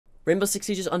Rainbow Six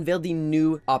Siege has unveiled the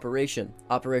new operation,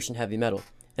 Operation Heavy Metal,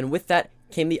 and with that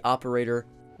came the operator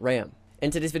Ram. In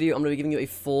today's video, I'm going to be giving you a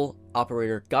full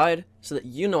operator guide so that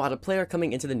you know how to play her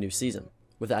coming into the new season.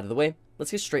 With that out of the way, let's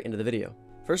get straight into the video.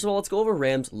 First of all, let's go over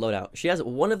Ram's loadout. She has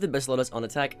one of the best loadouts on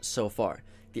attack so far.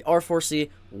 The R4C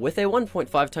with a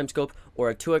 1.5 times scope or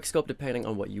a 2x scope depending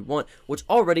on what you want, which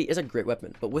already is a great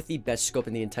weapon, but with the best scope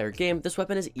in the entire game, this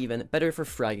weapon is even better for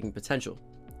fragging potential.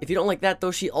 If you don't like that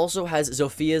though, she also has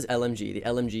Zophia's LMG, the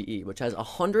LMGE, which has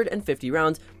 150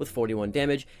 rounds with 41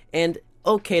 damage and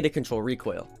okay to control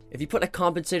recoil. If you put a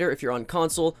compensator if you're on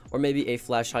console, or maybe a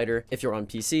flash hider if you're on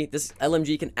PC, this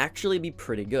LMG can actually be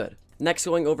pretty good. Next,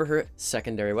 going over her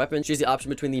secondary weapon, she's the option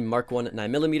between the Mark 1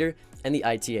 9mm and the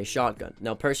ITA shotgun.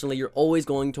 Now personally, you're always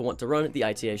going to want to run the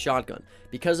ITA shotgun.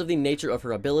 Because of the nature of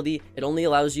her ability, it only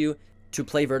allows you to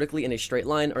play vertically in a straight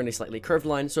line or in a slightly curved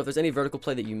line, so if there's any vertical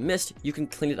play that you missed, you can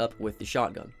clean it up with the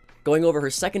shotgun. Going over her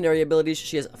secondary abilities,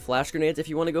 she has flash grenades if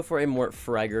you want to go for a more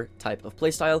fragger type of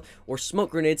playstyle, or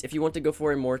smoke grenades if you want to go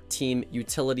for a more team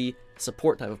utility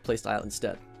support type of playstyle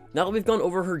instead. Now that we've gone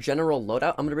over her general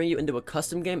loadout, I'm going to bring you into a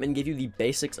custom game and give you the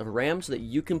basics of Ram so that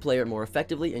you can play her more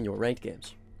effectively in your ranked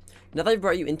games. Now that I've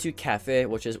brought you into Cafe,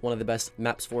 which is one of the best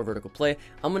maps for vertical play,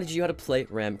 I'm going to teach you how to play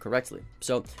Ram correctly.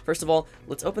 So first of all,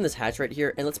 let's open this hatch right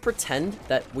here and let's pretend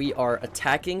that we are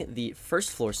attacking the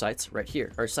first floor sites right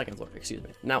here, or second floor, excuse me.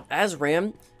 Now as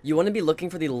Ram, you want to be looking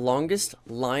for the longest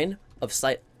line of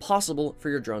sight possible for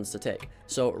your drones to take.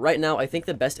 So right now, I think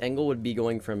the best angle would be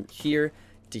going from here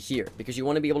to here, because you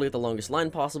want to be able to get the longest line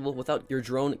possible without your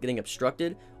drone getting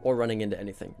obstructed or running into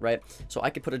anything, right? So I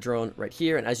could put a drone right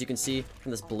here, and as you can see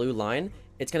from this blue line,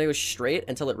 it's going to go straight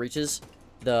until it reaches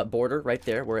the border right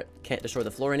there where it can't destroy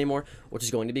the floor anymore, which is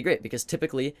going to be great because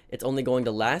typically it's only going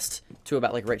to last to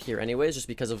about like right here anyways, just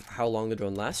because of how long the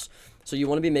drone lasts. So you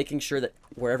want to be making sure that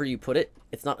wherever you put it,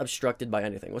 it's not obstructed by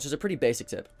anything, which is a pretty basic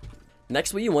tip.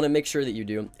 Next, what you want to make sure that you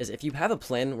do is if you have a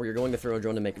plan where you're going to throw a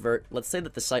drone to make vert, let's say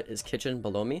that the site is kitchen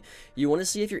below me, you want to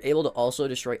see if you're able to also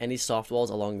destroy any soft walls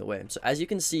along the way. So as you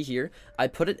can see here, I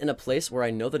put it in a place where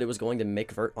I know that it was going to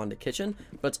make vert onto kitchen,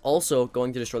 but it's also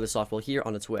going to destroy the soft wall here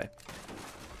on its way.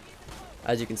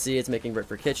 As you can see, it's making vert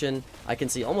for kitchen. I can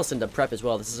see almost into prep as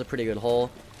well. This is a pretty good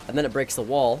hole. And then it breaks the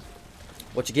wall,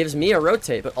 which gives me a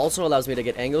rotate, but also allows me to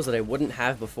get angles that I wouldn't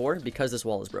have before because this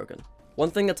wall is broken. One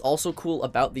thing that's also cool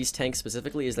about these tanks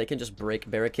specifically is they can just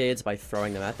break barricades by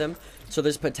throwing them at them. So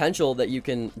there's potential that you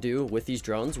can do with these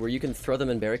drones where you can throw them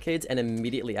in barricades and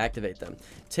immediately activate them.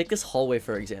 Take this hallway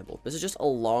for example. This is just a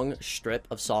long strip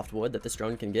of soft wood that this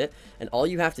drone can get, and all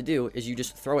you have to do is you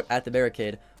just throw it at the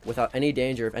barricade without any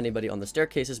danger of anybody on the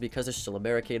staircases because there's still a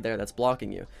barricade there that's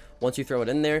blocking you. Once you throw it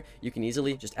in there, you can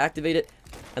easily just activate it,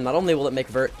 and not only will it make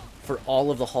vert for all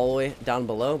of the hallway down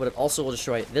below, but it also will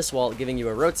destroy this wall, giving you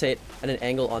a rotate and an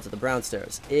angle onto the brown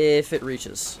stairs. If it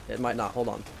reaches. It might not. Hold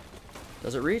on.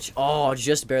 Does it reach? Oh,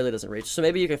 just barely doesn't reach. So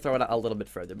maybe you can throw it out a little bit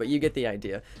further, but you get the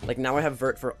idea. Like now I have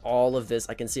vert for all of this.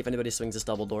 I can see if anybody swings this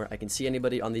double door. I can see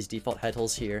anybody on these default head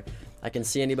holes here. I can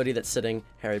see anybody that's sitting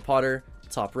Harry Potter,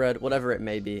 top red, whatever it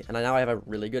may be. And now I have a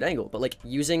really good angle. But like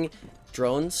using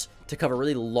drones to cover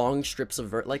really long strips of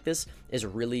vert like this is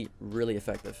really, really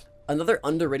effective. Another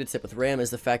underrated tip with Ram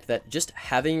is the fact that just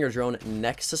having your drone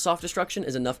next to soft destruction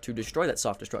is enough to destroy that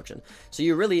soft destruction. So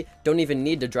you really don't even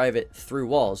need to drive it through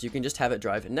walls. You can just have it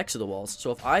drive next to the walls.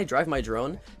 So if I drive my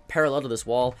drone parallel to this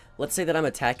wall, let's say that I'm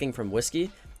attacking from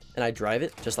Whiskey, and I drive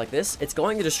it just like this, it's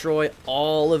going to destroy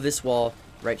all of this wall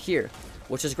right here,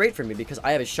 which is great for me because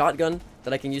I have a shotgun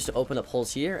that I can use to open up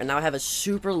holes here, and now I have a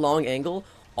super long angle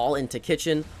all into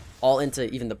kitchen, all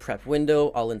into even the prep window,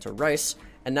 all into rice.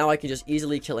 And now I can just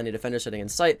easily kill any defender sitting in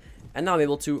sight, and now I'm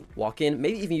able to walk in,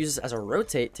 maybe even use this as a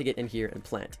rotate to get in here and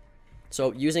plant.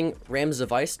 So using Ram's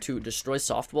device to destroy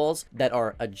soft walls that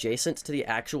are adjacent to the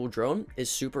actual drone is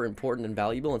super important and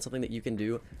valuable and something that you can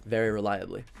do very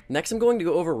reliably. Next, I'm going to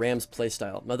go over Ram's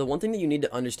playstyle. Now, the one thing that you need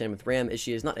to understand with Ram is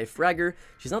she is not a fragger,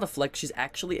 she's not a flex, she's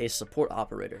actually a support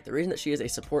operator. The reason that she is a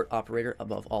support operator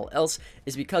above all else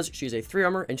is because she's a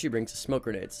 3-armor and she brings smoke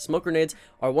grenades. Smoke grenades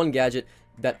are one gadget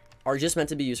that are just meant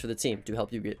to be used for the team to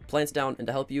help you get plants down and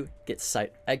to help you get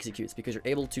site executes, because you're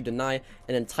able to deny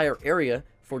an entire area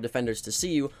for defenders to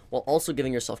see you while also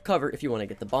giving yourself cover if you want to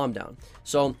get the bomb down.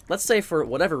 So let's say for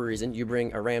whatever reason you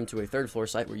bring a Ram to a 3rd floor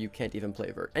site where you can't even play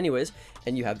vert anyways,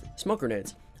 and you have smoke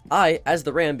grenades. I, as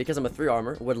the Ram, because I'm a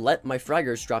 3-armor, would let my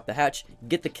fraggers drop the hatch,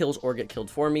 get the kills or get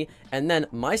killed for me, and then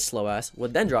my slow ass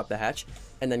would then drop the hatch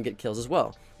and then get kills as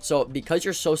well. So because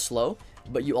you're so slow,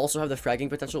 but you also have the fragging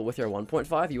potential with your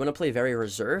 1.5, you want to play very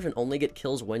reserved and only get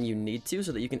kills when you need to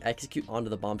so that you can execute onto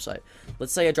the bomb site.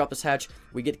 Let's say I drop this hatch,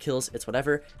 we get kills, it's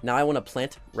whatever. Now I want to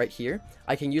plant right here.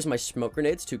 I can use my smoke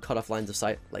grenades to cut off lines of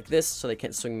sight like this so they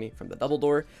can't swing me from the double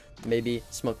door. Maybe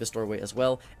smoke this doorway as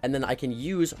well. And then I can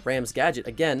use Ram's gadget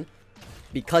again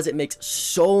because it makes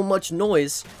so much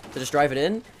noise to just drive it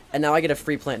in. And now I get a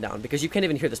free plant down because you can't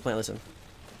even hear this plant. Listen.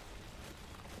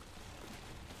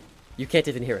 You can't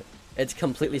even hear it. It's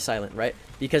completely silent, right?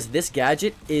 Because this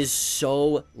gadget is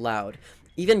so loud.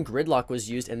 Even Gridlock was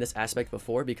used in this aspect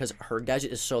before because her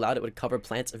gadget is so loud it would cover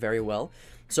plants very well.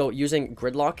 So using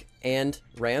Gridlock and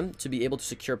Ram to be able to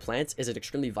secure plants is an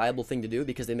extremely viable thing to do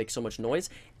because they make so much noise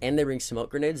and they bring smoke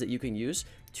grenades that you can use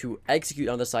to execute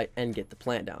on the site and get the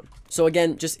plant down. So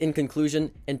again, just in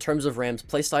conclusion, in terms of Ram's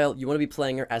playstyle, you want to be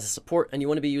playing her as a support and you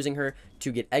want to be using her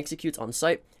to get executes on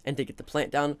site and to get the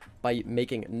plant down by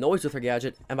making noise with her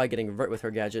gadget and by getting vert with her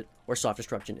gadget or soft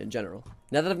destruction in general.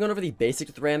 Now that I've gone over the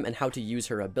basics with Ram and how to use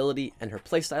her ability and her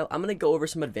playstyle, I'm going to go over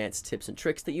some advanced tips and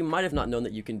tricks that you might have not known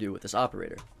that you can do with this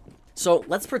operator. So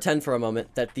let's pretend for a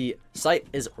moment that the site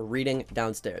is reading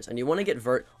downstairs and you want to get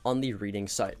vert on the reading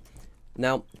site.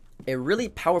 Now, a really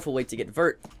powerful way to get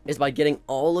vert is by getting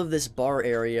all of this bar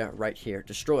area right here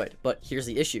destroyed. But here's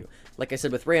the issue. Like I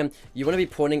said with Ram, you want to be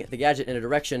pointing the gadget in a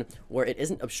direction where it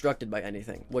isn't obstructed by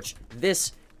anything, which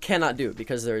this cannot do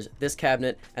because there's this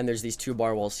cabinet and there's these two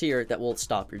bar walls here that will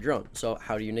stop your drone. So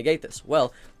how do you negate this?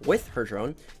 Well, with her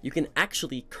drone, you can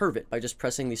actually curve it by just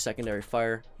pressing the secondary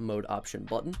fire mode option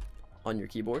button on your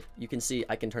keyboard. You can see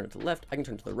I can turn it to the left, I can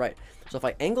turn it to the right. So if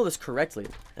I angle this correctly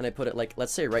and I put it like,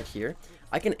 let's say right here,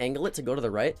 I can angle it to go to the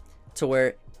right to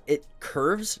where it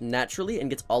curves naturally and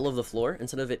gets all of the floor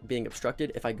instead of it being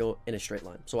obstructed if I go in a straight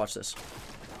line. So watch this.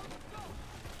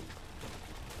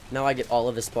 Now I get all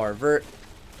of this bar vert.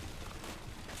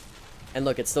 And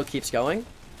look, it still keeps going,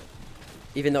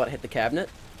 even though it hit the cabinet.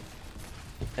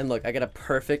 And look, I get a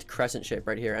perfect crescent shape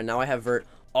right here. And now I have vert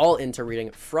all into reading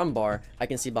from bar. I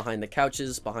can see behind the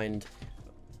couches, behind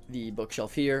the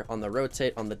bookshelf here, on the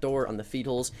rotate, on the door, on the feed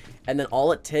holes. And then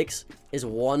all it takes is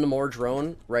one more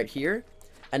drone right here.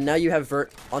 And now you have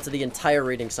vert onto the entire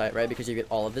reading site, right? Because you get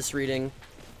all of this reading.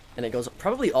 And it goes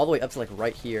probably all the way up to like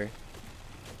right here.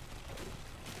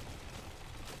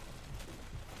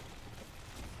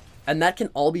 And that can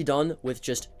all be done with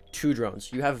just 2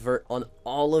 drones. You have vert on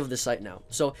all of the site now.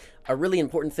 So a really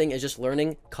important thing is just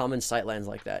learning common sightlines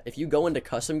like that. If you go into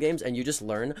custom games and you just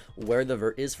learn where the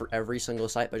vert is for every single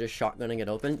site by just shotgunning it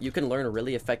open, you can learn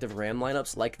really effective Ram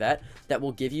lineups like that that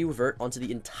will give you vert onto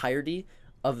the entirety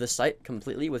of the site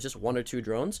completely with just 1 or 2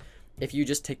 drones if you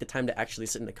just take the time to actually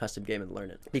sit in the custom game and learn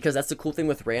it. Because that's the cool thing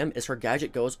with Ram is her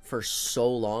gadget goes for so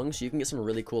long, so you can get some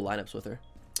really cool lineups with her.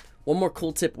 One more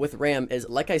cool tip with Ram is,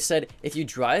 like I said, if you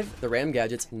drive the Ram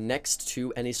gadgets next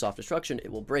to any soft destruction,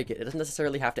 it will break it. It doesn't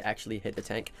necessarily have to actually hit the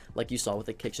tank, like you saw with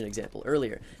the kitchen example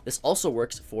earlier. This also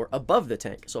works for above the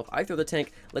tank. So if I throw the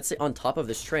tank, let's say on top of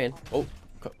this train, oh,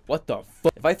 what the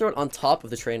fuck? If I throw it on top of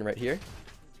the train right here,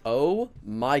 oh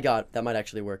my god, that might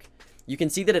actually work. You can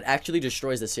see that it actually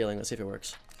destroys the ceiling. Let's see if it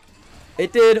works.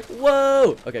 It did.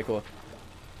 Whoa. Okay, cool.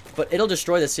 But it'll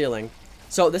destroy the ceiling.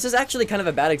 So this is actually kind of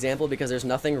a bad example because there's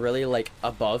nothing really like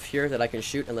above here that I can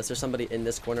shoot unless there's somebody in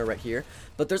this corner right here.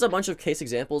 But there's a bunch of case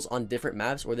examples on different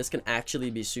maps where this can actually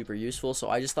be super useful. So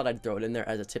I just thought I'd throw it in there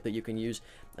as a tip that you can use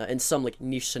in some like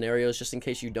niche scenarios just in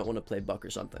case you don't want to play Buck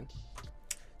or something.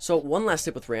 So one last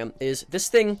tip with Ram is this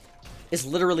thing is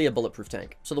literally a bulletproof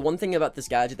tank. So the one thing about this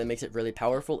gadget that makes it really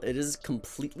powerful, it is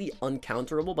completely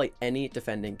uncounterable by any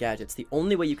defending gadgets. The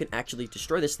only way you can actually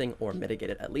destroy this thing, or mitigate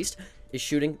it at least, is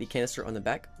shooting the canister on the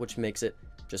back, which makes it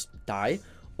just die,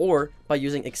 or by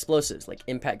using explosives like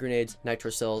impact grenades,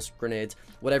 nitro cells, grenades,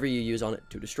 whatever you use on it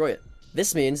to destroy it.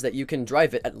 This means that you can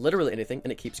drive it at literally anything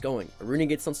and it keeps going. Runic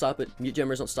gates don't stop it, mute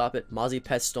jammers don't stop it, Mozzie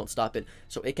pests don't stop it,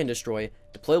 so it can destroy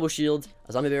deployable shields,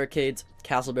 zombie barricades,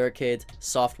 castle barricades,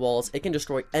 soft walls. It can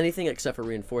destroy anything except for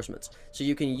reinforcements. So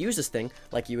you can use this thing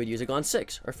like you would use a Gon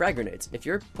 6 or frag grenades. If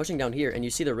you're pushing down here and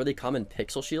you see the really common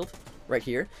pixel shield right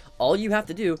here, all you have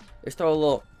to do is throw a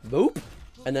little boop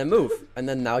and then move, and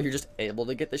then now you're just able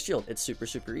to get the shield. It's super,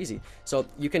 super easy. So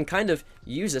you can kind of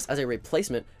use this as a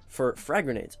replacement for frag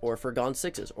grenades, or for Gon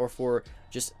 6s, or for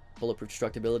just bulletproof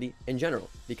destructibility in general,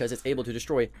 because it's able to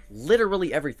destroy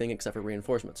literally everything except for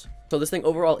reinforcements. So this thing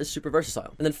overall is super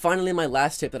versatile. And then finally, my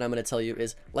last tip that I'm going to tell you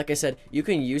is, like I said, you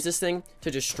can use this thing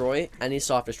to destroy any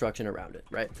soft destruction around it,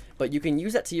 right? But you can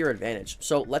use that to your advantage.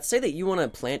 So let's say that you want to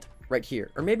plant right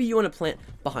here, or maybe you want to plant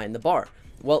behind the bar.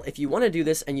 Well, if you want to do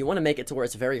this and you want to make it to where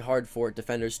it's very hard for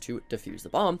defenders to defuse the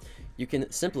bomb, you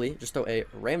can simply just throw a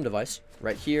ram device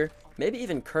right here. Maybe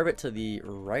even curve it to the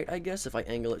right, I guess, if I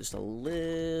angle it just a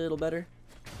little better.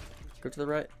 Go to the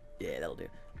right. Yeah, that'll do.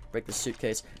 Break the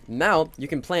suitcase. Now, you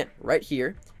can plant right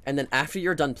here, and then after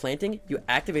you're done planting, you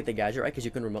activate the gadget, right, because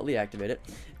you can remotely activate it.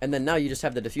 And then now you just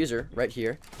have the diffuser right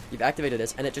here. You've activated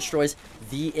this, and it destroys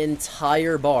the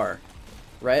entire bar,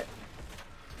 right?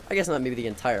 I guess not maybe the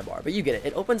entire bar, but you get it.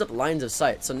 It opens up lines of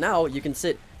sight. So now you can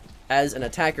sit as an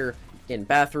attacker in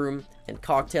bathroom and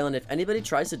cocktail, and if anybody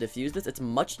tries to defuse this, it's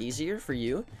much easier for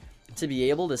you to be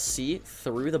able to see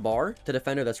through the bar to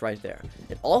defender that's right there.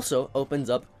 It also opens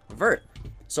up vert.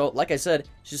 So like I said,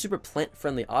 she's a super plant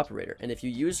friendly operator, and if you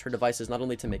use her devices not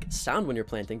only to make sound when you're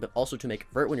planting, but also to make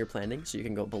vert when you're planting, so you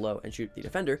can go below and shoot the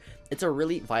defender, it's a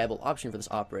really viable option for this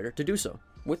operator to do so.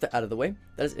 With that out of the way,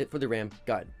 that is it for the RAM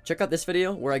guide. Check out this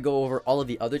video where I go over all of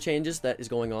the other changes that is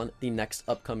going on the next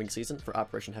upcoming season for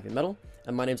Operation Heavy Metal,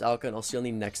 and my name's Alka, and I'll see you on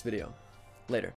the next video. Later.